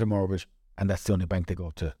to get a mortgage, and that's the only bank they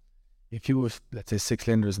go to. If you have, let's say, 6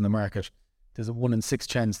 lenders in the market, there's a 1 in 6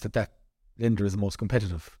 chance that lender is the most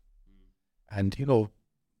competitive. And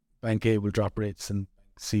Bank A will drop rates and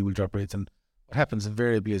Bank C will drop rates, and what happens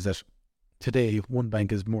invariably is that today one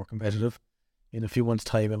bank is more competitive. In a few months'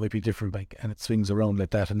 time, it might be a different bank, and it swings around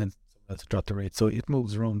like that, and then someone else will drop the rate. So it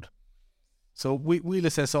moves around. So we'll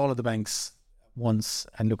assess all of the banks once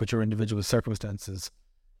and look at your individual circumstances.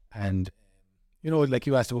 And, like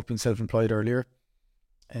you asked about being self-employed earlier,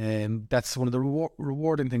 that's one of the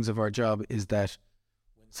rewarding things of our job is that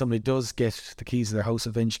when somebody does get the keys to their house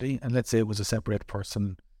eventually, and let's say it was a separate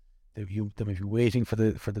person, they might be waiting for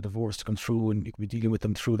the divorce to come through, and you could be dealing with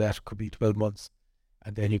them through that. It could be 12 months.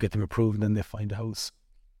 And then you get them approved, and then they find a house.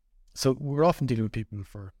 So we're often dealing with people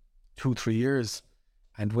for 2-3 years,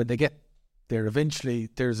 and when they get there, eventually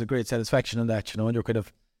there's a great satisfaction in that, and you're kind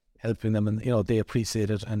of helping them, and they appreciate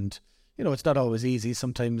it. And it's not always easy.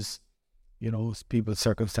 Sometimes people's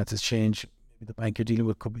circumstances change. Maybe the bank you're dealing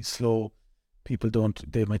with could be slow. People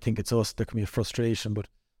they might think it's us. There can be a frustration, but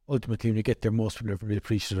ultimately when you get there, most people are very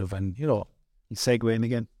appreciative. And he's segueing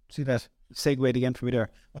again. See that? Segued again for me there.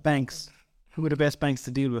 Banks. Who are the best banks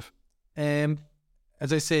to deal with?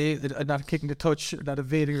 As I say, not kicking the touch, not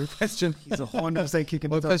evading your question. He's 100% kicking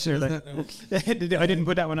the touch. I didn't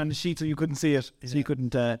put that one on the sheet so you couldn't see it. So you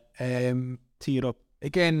couldn't tee it up.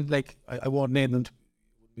 Again, like, I won't name them to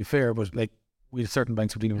be fair, but like, we had certain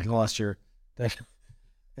banks we're dealing with last year that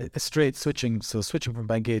a straight switching from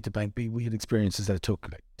Bank A to Bank B, we had experiences that it took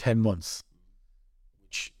like 10 months,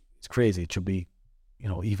 which it's crazy. It should be,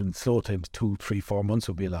 even slow times 2, 3, 4 months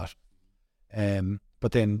would be a lot.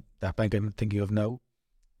 But then that bank I'm thinking of now,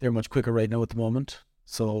 they're much quicker right now at the moment.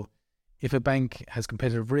 So if a bank has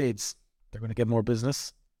competitive rates, they're going to get more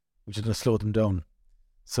business, which is going to slow them down.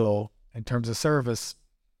 So in terms of service,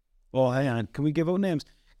 hang on, can we give out names?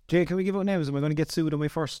 Jay, can we give out names? Am I going to get sued on my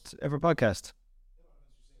first ever podcast?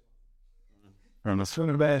 I'm not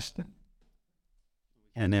the best.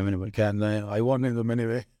 Can't name anybody. I won't name them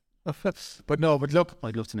anyway. But look,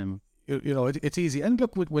 I'd love to name them. It's easy. And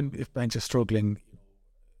look, if banks are struggling,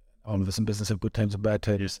 all of us in business have good times and bad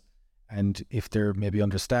times. And if they're maybe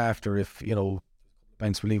understaffed, or if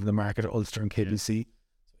banks were leaving the market, Ulster and KBC,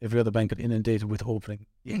 every other bank got inundated with opening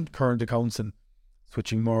current accounts and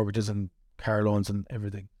switching mortgages and car loans and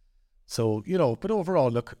everything. So but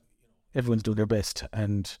overall, look, everyone's doing their best,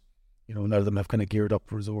 and a lot of them have kind of geared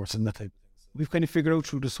up resource and that type of thing. We've kind of figured out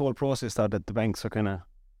through this whole process that the banks are kind of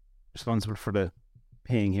responsible for the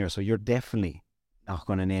paying here. So you're definitely not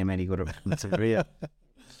going to name any good banks. Yeah.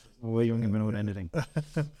 Well, you don't even know anything.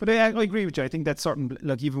 But I agree with you. I think that's certain.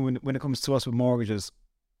 Like, even when it comes to us with mortgages,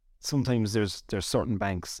 sometimes there's certain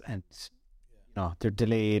banks, and they're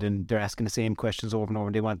delayed and they're asking the same questions over and over,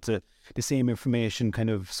 and they want the same information kind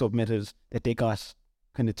of submitted that they got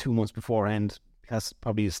kind of 2 months beforehand, because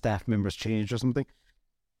probably the staff members changed or something.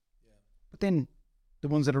 But then the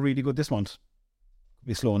ones that are really good this month could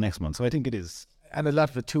be slow next month. So I think it is. And a lot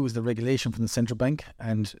of it too is the regulation from the central bank.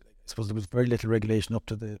 And I suppose there was very little regulation up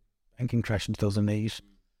to the banking crash in 2008,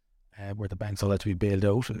 where the banks all had to be bailed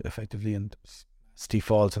out effectively, and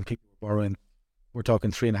defaults and people were borrowing. We're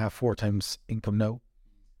talking 3.5, 4 times income now.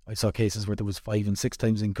 I saw cases where there was 5 and 6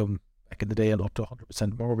 times income back in the day, and up to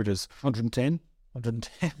 100% mortgages. 110?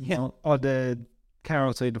 110, yeah. All the car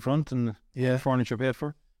outside the front and furniture paid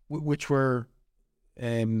for. Which were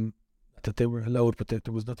that they were allowed, but there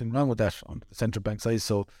was nothing wrong with that on the central bank side.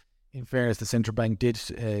 So in fairness, the central bank did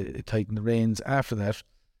tighten the reins after that,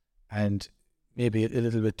 and maybe a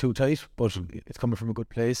little bit too tight, but it's coming from a good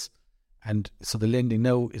place. And so the lending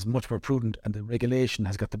now is much more prudent, and the regulation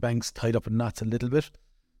has got the banks tied up in knots a little bit.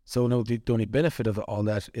 So now the only benefit of all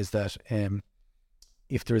that is that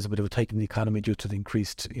if there is a bit of a tightening in the economy due to the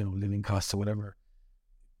increased living costs or whatever,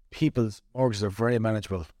 people's mortgages are very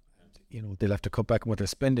manageable. They'll have to cut back on what they're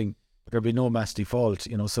spending, but there'll be no mass default.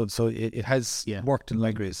 So it has worked in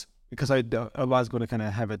my grace. Because I was going to kind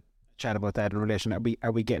of have a chat about that in relation.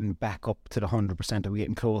 Are we getting back up to the 100%? Are we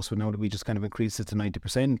getting close? But now that we just kind of increased it to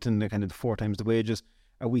 90% and the kind of the 4 times the wages,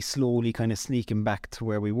 are we slowly kind of sneaking back to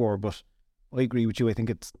where we were? But I agree with you. I think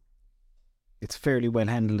it's fairly well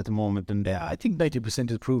handled at the moment. And I think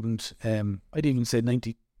 90% is prudent. I'd even say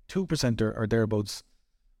 92% or thereabouts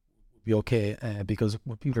would be okay, because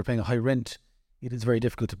when people are paying a high rent, it is very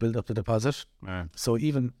difficult to build up the deposit. Right. So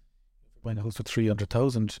even buying a house for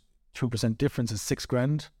 300,000, 2% difference is 6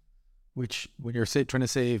 grand, which when you're trying to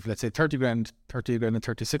save, let's say 30 grand and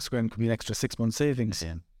 36 grand could be an extra 6 months savings.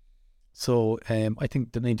 Yeah. So I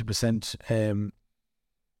think the 90%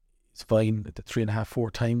 is fine. The 3.5,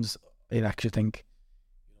 4 times, I actually think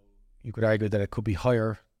you could argue that it could be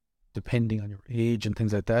higher depending on your age and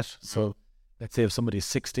things like that. So let's say if somebody's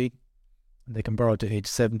 60 and they can borrow to age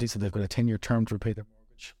 70, so they've got a 10-year term to repay their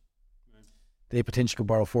mortgage, they potentially could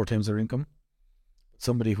borrow 4 times their income.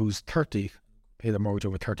 Somebody who's 30, pay their mortgage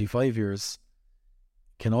over 35 years,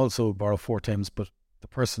 can also borrow 4 times, but the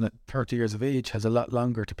person at 30 years of age has a lot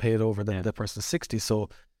longer to pay it over than the person at 60. So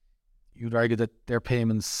you'd argue that their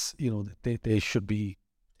payments, they should be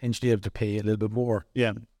potentially able to pay a little bit more.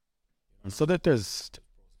 Yeah. So that there's...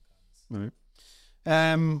 Right.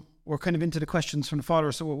 We're kind of into the questions from the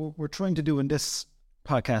followers. So what we're trying to do in this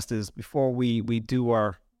podcast is, before we do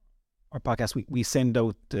our podcast, we send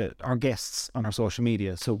out our guests on our social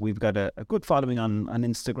media. So we've got a good following on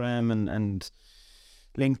Instagram and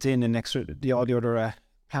LinkedIn and all the other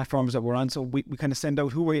platforms that we're on. So we kind of send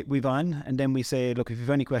out who we've on, and then we say, look, if you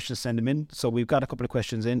have any questions, send them in. So we've got a couple of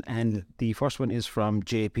questions in, and the first one is from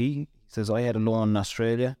JP. He says, I had a loan in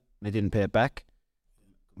Australia and I didn't pay it back.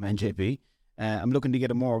 Man, JP, I'm looking to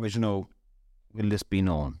get a mortgage now. Will this be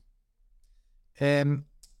known?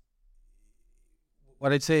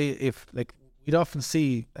 What I'd say, if we'd often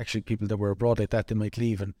see actually people that were abroad like that, they might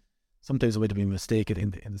leave, and sometimes it might have been mistaken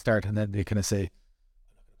in the start, and then they kind of say,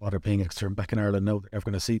 "What, they're paying extra? I'm back in Ireland now. They're never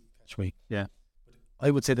going to catch me." Yeah, but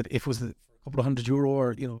I would say that if it was a couple of €100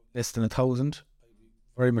 or less than 1,000,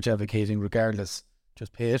 very much advocating, regardless,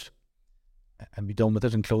 just pay it and be done with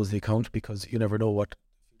it and close the account, because you never know what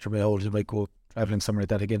future may hold. You might go traveling somewhere like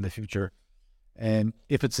that again in the future.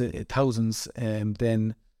 If it's thousands,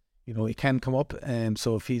 then it can come up.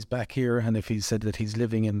 So if he's back here and if he's said that he's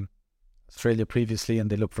living in Australia previously and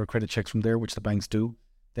they look for credit checks from there, which the banks do,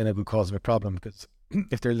 then it would cause them a problem, because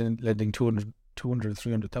if they're lending 200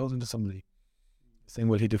 300,000 to somebody, saying,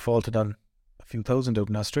 well, he defaulted on a few thousand out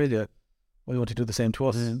in Australia, why won't he do the same to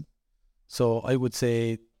us? So I would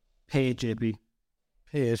say pay it, JB.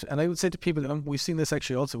 Pay it. And I would say to people, we've seen this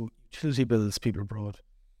actually also, utility bills, people abroad,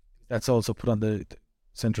 that's also put on the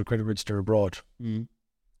Central Credit Register abroad.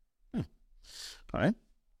 All right.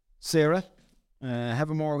 Sarah, have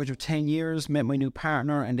a mortgage of 10 years, met my new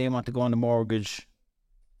partner and they want to go on the mortgage.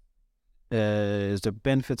 Is there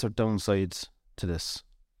benefits or downsides to this?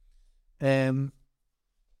 I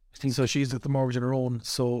think so. She's got the mortgage on her own.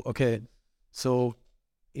 So, okay. So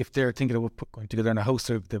if they're thinking of going together in a house,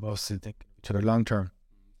 they've obviously think of each other long term.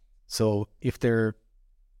 So if they're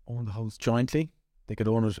own the house jointly, they could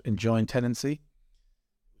own it in joint tenancy,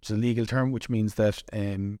 which is a legal term, which means that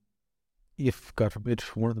if, God forbid,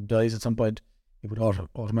 one of them dies at some point, it would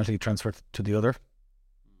automatically transfer to the other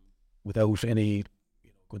without any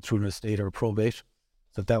going through an estate or a probate.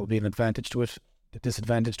 So that would be an advantage to it. The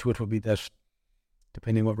disadvantage to it would be that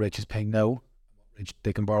depending on what rate she's paying now,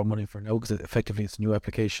 they can borrow money for now, because effectively it's a new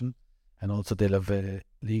application, and also they'll have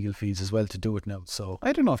legal fees as well to do it now. So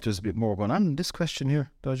I don't know if there's a bit more going on in this question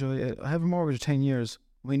here, Joey. I have a mortgage of 10 years.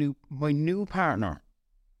 My new partner,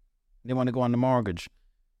 they want to go on the mortgage.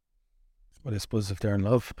 Well, I suppose if they're in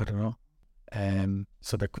love, I don't know.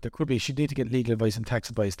 So there could be, she'd need to get legal advice and tax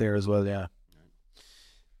advice there as well, yeah.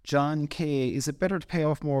 John K, is it better to pay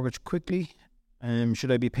off mortgage quickly?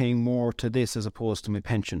 Should I be paying more to this as opposed to my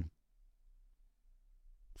pension?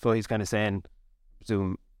 So he's kind of saying, I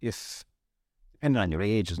presume, if, depending on your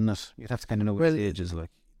age, isn't it? You'd have to kind of know what the age is like.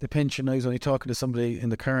 The pension, I was only talking to somebody in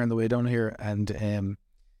the car on the way down here, and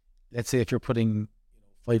let's say if you're putting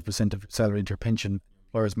 5% of your salary into your pension,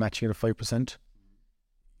 employers matching it at 5%,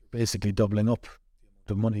 you're basically doubling up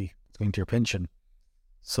the money that's going to your pension.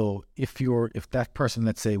 So if that person,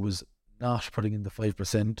 let's say, was not putting in the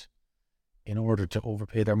 5% in order to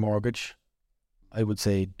overpay their mortgage, I would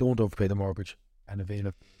say don't overpay the mortgage and avail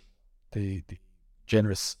of the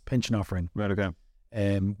generous pension offering. Right, okay.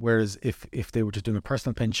 Whereas if they were just doing a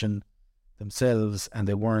personal pension themselves and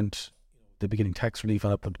they weren't, they'd be getting tax relief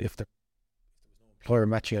on it, but if there was no employer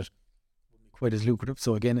matching it, it wouldn't be quite as lucrative.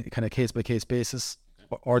 So again, kind of case by case basis.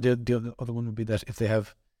 Or the other one would be that if they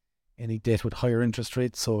have any debt with higher interest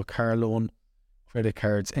rates, so a car loan, credit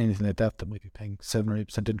cards, anything like that might be paying 7 or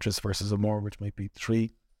 8% interest versus a mortgage might be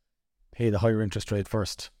 3%, pay the higher interest rate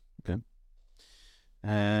first. Okay.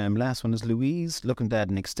 Last one is Louise, looking to add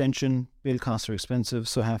an extension. Bill costs are expensive,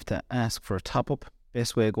 so have to ask for a top-up.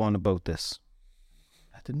 Best way of going about this.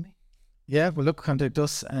 That didn't we? Yeah, well, look, contact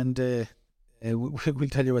us and we'll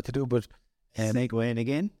tell you what to do, but... Segueing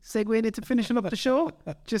again? Segueing into finishing up the show?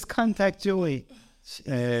 Just contact Joey.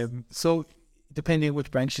 So, depending on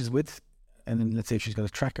which bank she's with, and then let's say if she's got a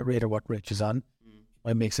tracker rate or what rate she's on, it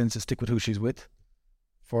might make sense to stick with who she's with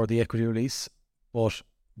for the equity release, but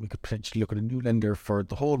we could potentially look at a new lender for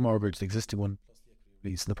the whole mortgage, the existing one, plus the equity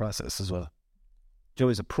release in the process as well.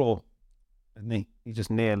 Joey's a pro, isn't he? He just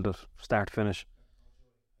nailed it, start to finish.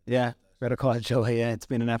 Yeah, better call Joey. Yeah, it's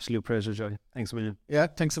been an absolute pleasure, Joey. Thanks a million. Yeah,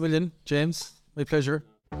 thanks a million, James. My pleasure.